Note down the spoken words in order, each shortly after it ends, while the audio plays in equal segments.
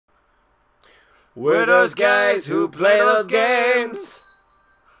We're those guys who play those games.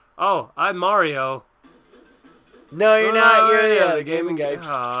 Oh, I'm Mario. No, you're not. You're the other gaming guy.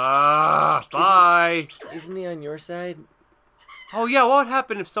 Bye. Isn't he on your side? Oh, yeah, what would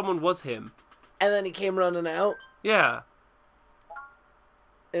happen if someone was him? And then he came running out? Yeah.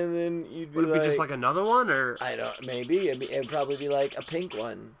 And then you'd be Would it be just like another one, or? I don't, maybe. It'd probably be like a pink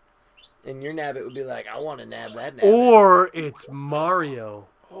one. And your nabbit would be like, I want to nab that nabbit. Or it's Mario.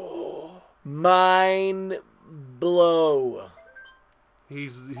 Oh, mind blow.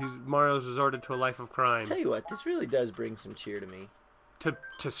 He's Mario's resorted to a life of crime. Tell you what, this really does bring some cheer to me. To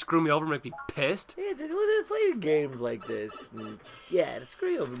screw me over, make me pissed? Yeah, to play games like this. And yeah, to screw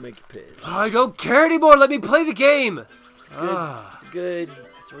you over and make you pissed. I don't care anymore. Let me play the game. It's good. It's good.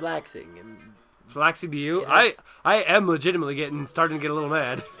 It's relaxing. And it's relaxing to you? Yes. I am legitimately starting to get a little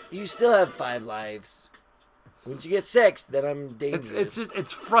mad. You still have 5 lives. Once you get 6, then I'm dangerous.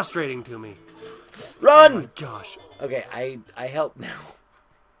 It's frustrating to me. Run! Oh my gosh. Okay, I help now.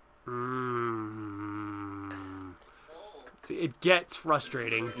 See, it gets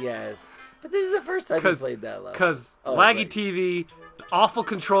frustrating. Yes. But this is the first time I played that level. Because laggy TV, awful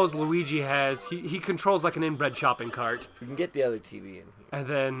controls Luigi has. He controls like an inbred shopping cart. We can get the other TV in here. And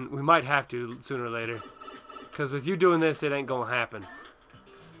then we might have to sooner or later. Because with you doing this, it ain't going to happen.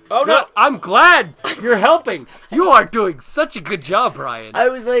 Oh, no! I'm glad you're helping. You are doing such a good job, Brian. I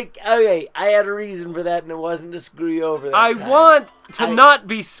was like, okay, I had a reason for that, and it wasn't to screw you over that I time. want to not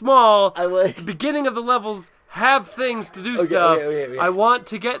be small. The beginning of the levels have things to do stuff. Okay. I want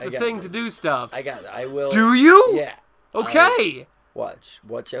to get the thing to do stuff. I got it. I will. Do you? Yeah. Okay. Watch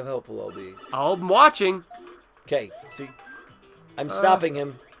how helpful I'll be. I'm watching. Okay, see? I'm stopping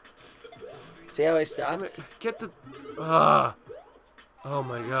him. See how I stopped? Get the... Oh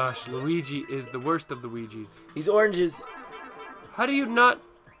my gosh, Luigi is the worst of the Luigis. He's oranges. How do you not...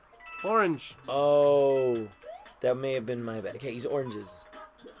 Orange? Oh, that may have been my bad. Okay, he's oranges.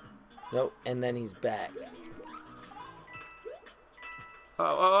 Nope, and then he's back.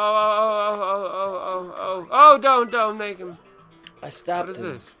 Oh, don't make him. I stopped him. What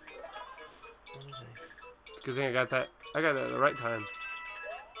is this? It's a good thing I got that at the right time.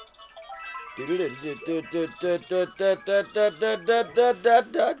 No!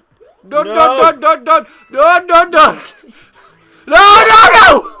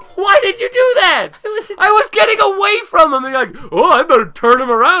 Why did you do that? I was getting away from him and you're like, oh, I better turn him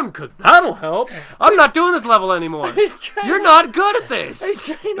around because that'll help. I'm not doing this level anymore. You're not good at this. I was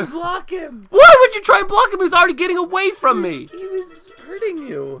trying to block him. Why would you try and block him? He was already getting away from me. He was hurting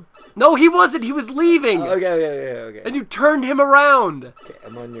you. No, he wasn't. He was leaving. Okay. And you turned him around. Okay,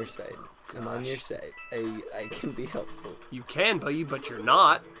 I'm on your side. I'm on your side. I can be helpful. You can be, but you're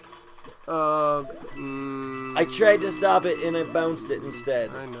not. I tried to stop it and I bounced it instead.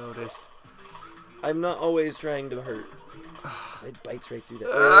 I noticed. I'm not always trying to hurt. It bites right through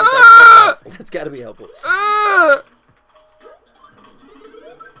that. That's gotta be helpful. It's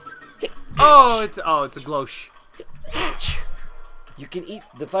a glosh. You can eat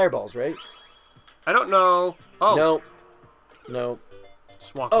the fireballs, right? I don't know. Oh. No.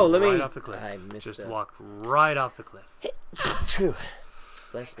 Just walk right off the cliff. I missed Just walk right off the cliff.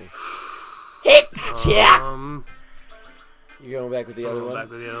 Bless me. You're going back with the other one? Back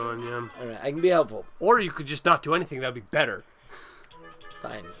with the other one, yeah. Alright, I can be helpful. Or you could just not do anything. That'd be better.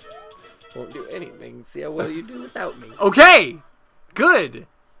 Fine. Won't do anything. See how well you do without me. Okay! Good!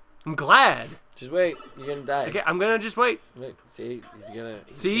 I'm glad. Just wait. You're gonna die. Okay, I'm gonna just wait. Wait, see? He's gonna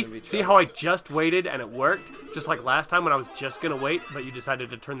See how I just waited and it worked? Just like last time when I was just gonna wait, but you decided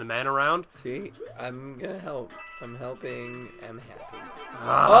to turn the man around? See? I'm gonna help. I'm helping. I'm happy.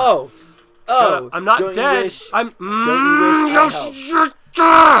 I'm not dead. Don't you wish I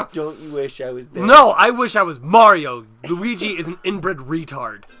helped? Don't you wish I was there? No, I wish I was Mario. Luigi is an inbred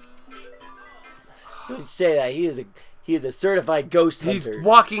retard. Don't say that. He is a certified ghost hunter. He's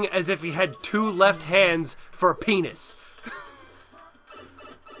walking as if he had 2 left hands for a penis.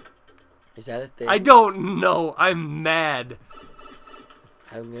 Is that a thing? I don't know. I'm mad.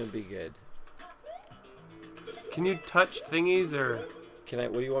 I'm gonna be good. Can you touch thingies or? Can I?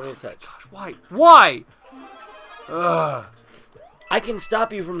 What do you want me to touch? Gosh, why? Why? Ugh. I can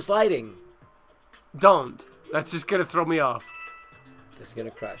stop you from sliding. Don't. That's just gonna throw me off. It's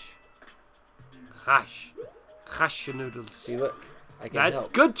gonna crush. Crush. Crush your noodles. See, look. I can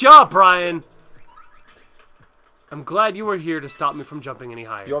help. Good job, Brian. I'm glad you were here to stop me from jumping any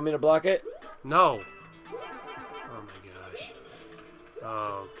higher. You want me to block it? No. Oh my gosh.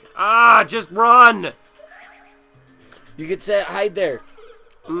 Okay. Just run. You could say hide there.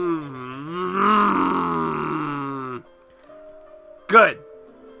 Good.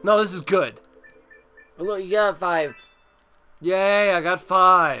 No, this is good. Oh, look, you got 5. Yay, I got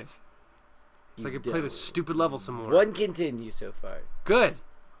 5. So You I can play this stupid level some more. 1 continue so far. Good.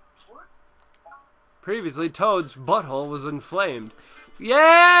 Previously, Toad's butthole was inflamed.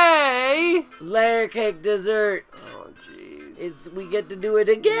 Yay! Layer cake dessert. Oh, jeez. We get to do it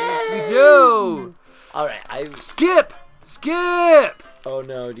again. Yes, we do. All right, Skip! Skip! Oh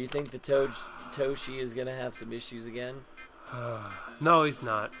no, do you think the Toshi is gonna have some issues again? No, he's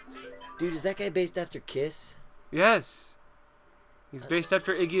not. Dude, is that guy based after Kiss? Yes. He's based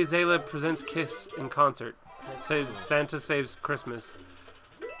after Iggy Azalea presents Kiss in concert. Santa Saves Christmas.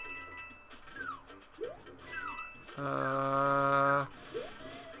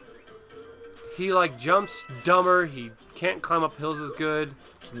 He like jumps dumber. He can't climb up hills as good.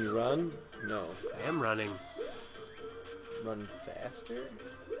 Can you run? No. I am running. Run faster?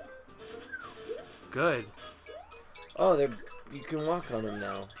 Good. Oh, you can walk on him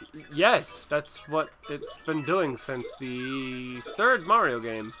now. Yes, that's what it's been doing since the 3rd Mario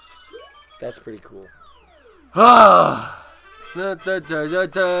game. That's pretty cool. Ah! See how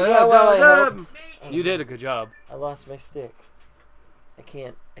well I helped? You did a good job. I lost my stick. I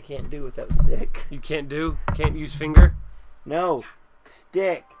can't do without stick. You can't use finger? No.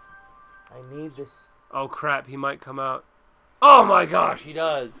 Stick. I need this. Oh crap, he might come out. Oh my gosh, he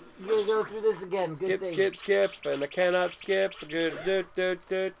does. You gotta go through this again. Skip, and I cannot skip. No,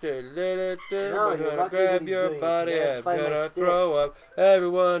 I'm gonna grab your body, I'm gonna throw up.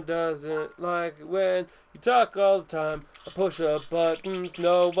 Everyone doesn't like it when you talk all the time. I push up buttons,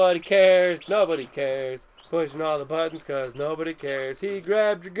 nobody cares, Pushing all the buttons cause nobody cares. He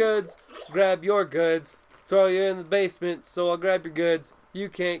grabbed your goods, grab your goods, throw you in the basement, so I'll grab your goods. You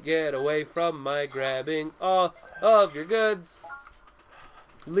can't get away from my grabbing all of your goods.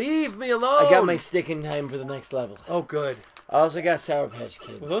 Leave me alone. I got my stick in time for the next level. Oh, good. I also got Sour Patch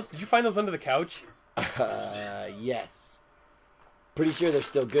Kids. Did you find those under the couch? Yes. Pretty sure they're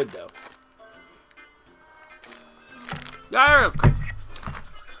still good, though.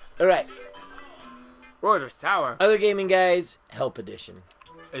 Alright. Order sour. Other gaming guys, Help Edition.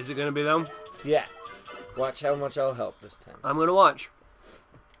 Is it going to be them? Yeah. Watch how much I'll help this time. I'm going to watch.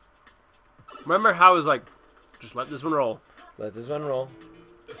 Remember how I was like, just let this one roll. Let this one roll.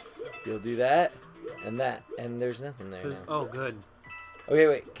 You'll do that, and there's nothing there now. Oh, good. Okay,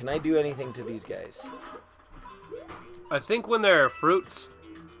 wait. Can I do anything to these guys? I think when they're fruits,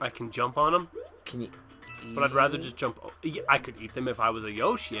 I can jump on them. Can you? But I'd rather just jump. I could eat them if I was a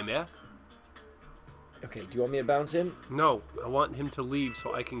Yoshi, yeah. Okay, do you want me to bounce him? No, I want him to leave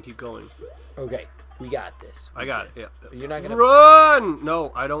so I can keep going. Okay, we got this. I got it, yeah. You're not gonna... Run!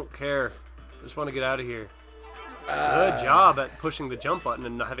 No, I don't care. I just want to get out of here. Good job at pushing the jump button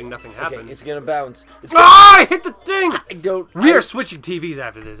and not having nothing happen. Okay, it's gonna bounce. I hit the thing! I don't... We are switching TVs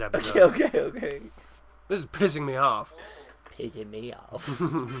after this episode. Okay. This is pissing me off. Pissing me off.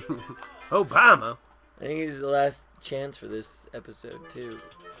 Obama. I think it's the last chance for this episode, too.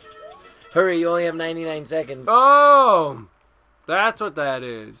 Hurry, you only have 99 seconds. Oh! That's what that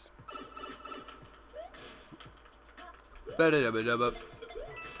is. Oh,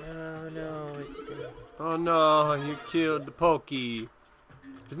 no, it's dead. Oh, no, you killed the Pokey.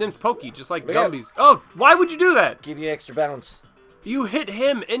 His name's Pokey, just like Gumby's. Oh, why would you do that? Give you extra bounce. You hit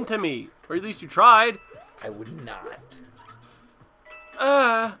him into me. Or at least you tried. I would not.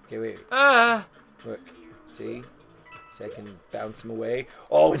 Okay, wait. Look, see? So I can bounce him away.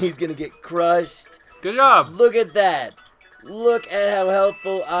 Oh, and he's gonna get crushed. Good job. Look at that. Look at how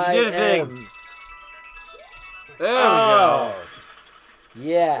helpful I did a am. thing. There we go.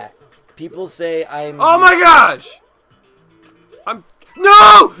 Yeah. People say I'm... Oh my gosh!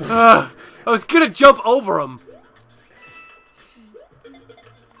 No! I was gonna jump over him.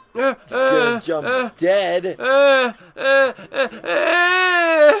 Gonna jump dead. I'm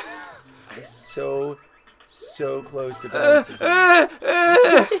so close to bouncing.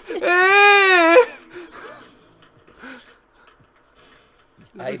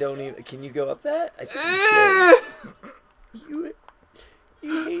 I don't even... Can you go up that? I think you should.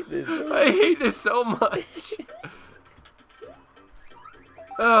 You hate this, don't you? I hate this so much.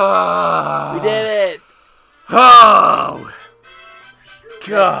 We did it! Oh!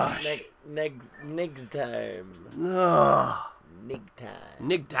 Gosh. Next time. Oh. Nig time.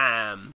 Nig time.